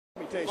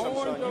tell you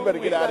something, son. You better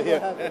get out of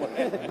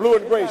here. Blue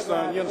and gray,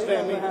 son. You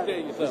understand me?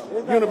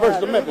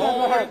 University of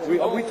Memphis.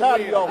 We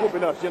tired of y'all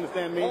whooping us. You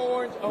understand me?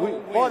 We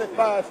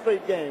 45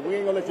 straight games. We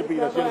ain't gonna let you beat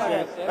us. You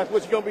understand? That's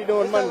what you're gonna be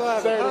doing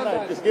Monday, Saturday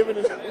night. Just giving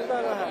us.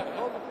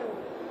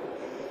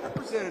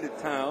 Representative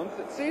Towns,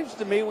 it seems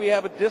to me we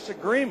have a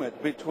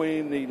disagreement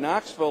between the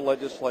Knoxville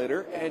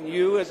legislator and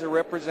you as a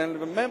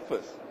representative of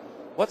Memphis.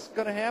 What's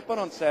going to happen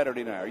on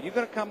Saturday night? Are you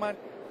going to come out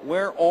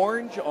wear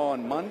orange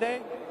on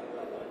Monday?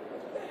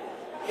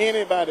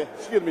 Anybody,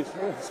 excuse me,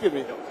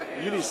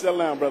 you need to settle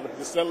down, brother.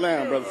 Just settle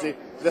down, brother. See,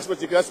 that's what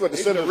the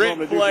senators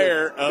normally do.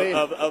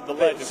 Of the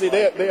legislature. See,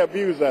 they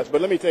abuse us,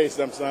 but let me tell you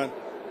something, son.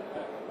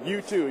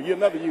 You too. You're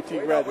another UT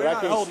graduate. We're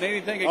not holding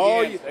anything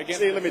against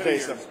see, let me tell you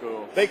something.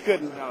 School. They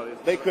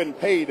couldn't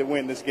pay to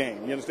win this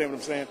game. You understand what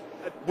I'm saying?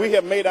 We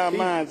have made our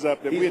minds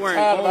up that we're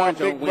tired of our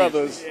big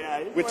brothers.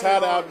 We're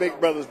tired of our big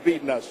brothers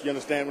beating us. You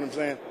understand what I'm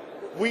saying?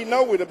 We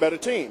know we're the better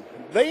team.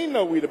 They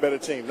know we're the better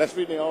team. That's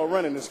why they're all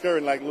running and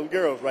scurrying like little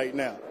girls right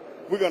now.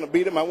 We're going to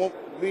beat them. I won't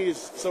be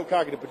so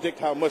cocky to predict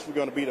how much we're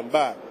going to beat them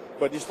by.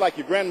 But just like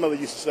your grandmother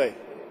used to say,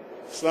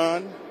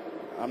 son,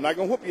 I'm not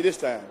going to whoop you this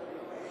time.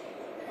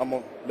 I'm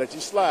going to let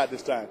you slide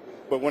this time.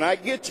 But when I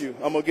get you,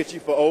 I'm going to get you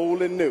for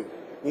old and new.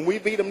 When we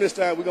beat them this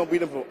time, we're going to beat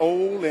them for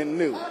old and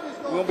new.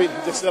 We're going to beat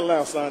them. Just settle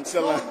down, son.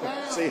 Settle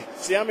down.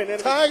 See, I'm in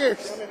enemy.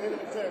 Tigers. I'm in enemy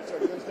territory.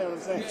 You understand what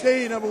I'm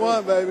saying? UT number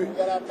one, baby.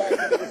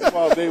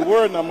 They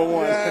were number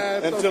one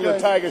until the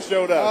Tigers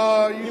showed up.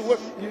 Oh,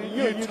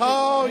 you're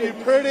tall, you're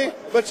pretty,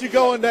 but you're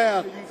going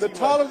down. The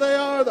taller they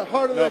are, the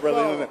harder they fall.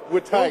 No. We're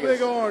Tigers.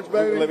 Go Big Orange,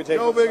 baby. Let me tell you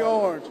Go Big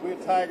Orange. We're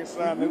Tigers,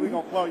 son. We're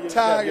going to claw you.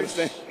 Tigers.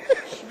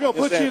 We're going to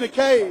put you in a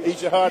cage.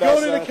 Eat your heart out.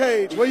 Going in a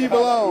cage where you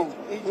belong.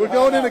 We're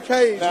going in a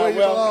cage where you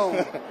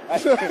belong. I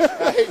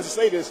hate to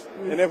say this,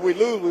 and if we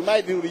lose, we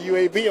might do the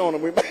UAB on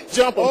them. We might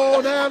jump them. Oh,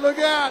 now look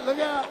out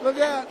now.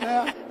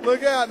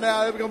 Look out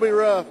now. It's going to be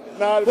rough.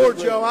 Poor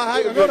Joe.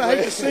 I'm going to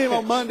hate to see him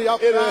on Monday. I'm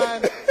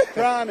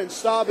crying and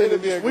sobbing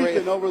and just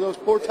weeping over those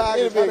poor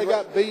Tigers, how they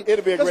got beat.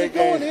 It'll be a great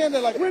game. They're going in,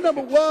 they're like, we're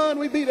number one,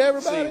 we beat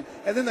everybody,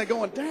 and then they're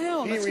going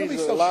down. He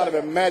reads a lot of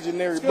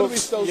imaginary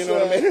books, you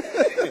know what I mean?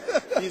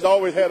 He's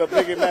always had a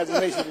big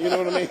imagination, you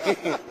know what I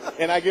mean?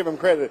 And I give him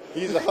credit.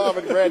 He's a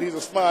Harvard grad, he's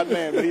a smart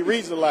man, but he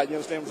reads a lot, you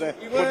understand what I'm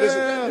saying? But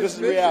this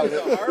is reality.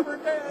 He's a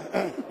Harvard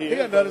man? He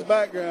hasn't done his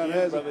background,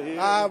 has he?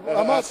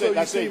 I'm also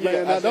UT,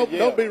 man. Now,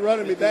 don't be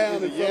running me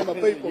down in front of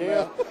my people,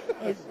 man.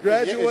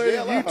 Graduated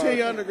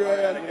UT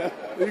undergrad.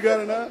 You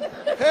got enough?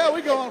 Hell,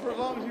 we go on for as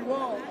long as you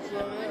want.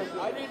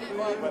 I need to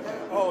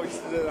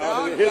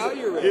now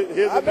you're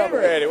ready. I've been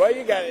ready. Well,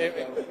 you got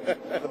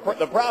it.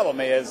 The problem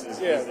is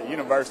the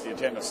University of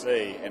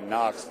Tennessee in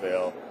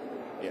Knoxville.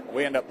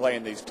 We end up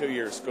playing these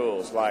two-year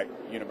schools like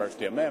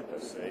University of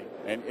Memphis, see,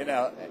 and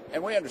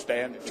and we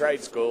understand that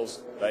trade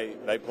schools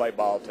they play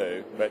ball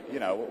too, but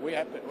we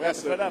have to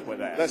put up with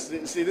that. This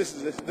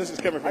is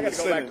coming from I got to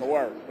go back to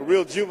work. A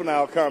real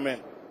juvenile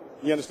comment.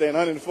 You understand?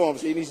 Uninformed.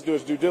 So he needs to do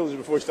his due diligence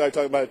before he starts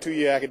talking about a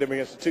two-year academic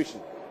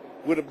institution.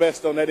 We're the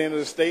best on that end of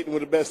the state, and we're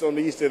the best on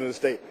the east end of the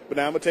state. But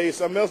now I'm going to tell you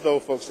something else the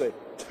old folks say.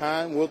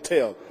 Time will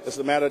tell. It's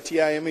a matter of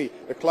TIME.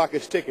 The clock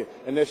is ticking,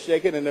 and they're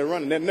shaking, and they're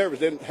running. They're nervous.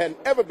 They hadn't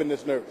ever been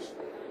this nervous.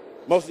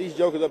 Most of these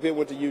jokers up here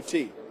went to UT.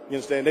 You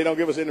understand? They don't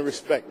give us any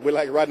respect. We're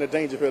like riding a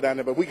Dangerfield down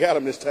there, but we got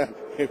them this time.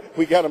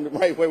 We got them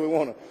right where we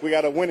want them. We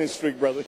got a winning streak, brother.